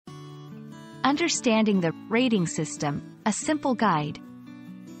Understanding the rating system, a simple guide.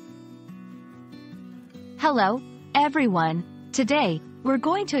 Hello, everyone. Today, we're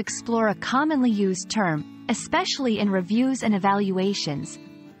going to explore a commonly used term, especially in reviews and evaluations,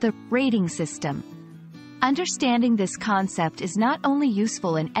 the rating system. Understanding this concept is not only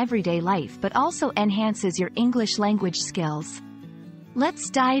useful in everyday life but also enhances your English language skills. Let's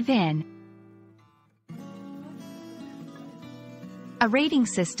dive in. A rating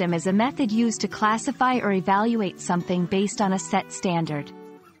system is a method used to classify or evaluate something based on a set standard.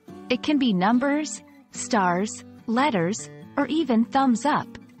 It can be numbers, stars, letters, or even thumbs up.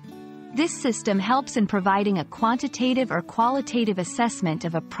 This system helps in providing a quantitative or qualitative assessment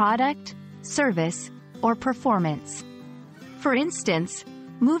of a product, service, or performance. For instance,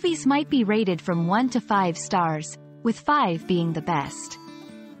 movies might be rated from 1 to 5 stars, with 5 being the best.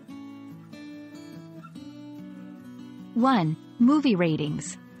 1. Movie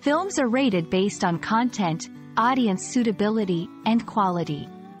ratings. Films are rated based on content, audience suitability, and quality.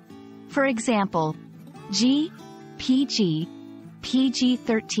 For example, G, PG,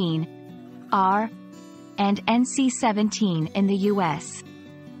 PG-13, R, and NC-17 in the US.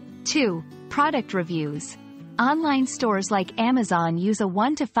 2. Product reviews. Online stores like Amazon use a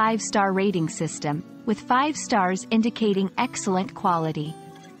 1 to 5 star rating system, with 5 stars indicating excellent quality.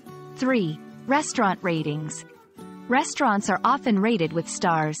 3. Restaurant ratings. Restaurants are often rated with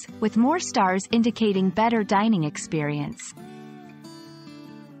stars, with more stars indicating better dining experience.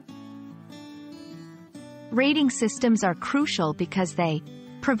 Rating systems are crucial because they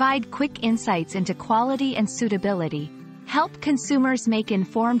provide quick insights into quality and suitability, help consumers make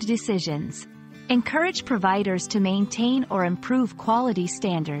informed decisions, encourage providers to maintain or improve quality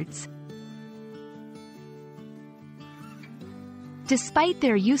standards. Despite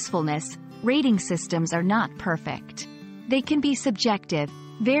their usefulness, rating systems are not perfect. They can be subjective,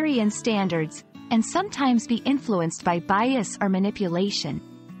 vary in standards, and sometimes be influenced by bias or manipulation.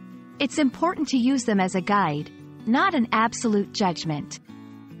 It's important to use them as a guide, not an absolute judgment.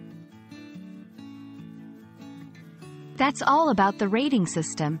 That's all about the rating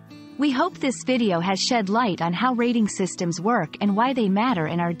system. We hope this video has shed light on how rating systems work and why they matter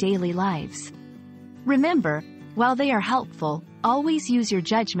in our daily lives. Remember, while they are helpful, always use your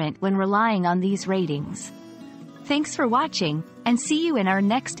judgment when relying on these ratings. Thanks for watching, and see you in our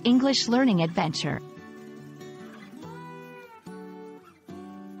next English learning adventure.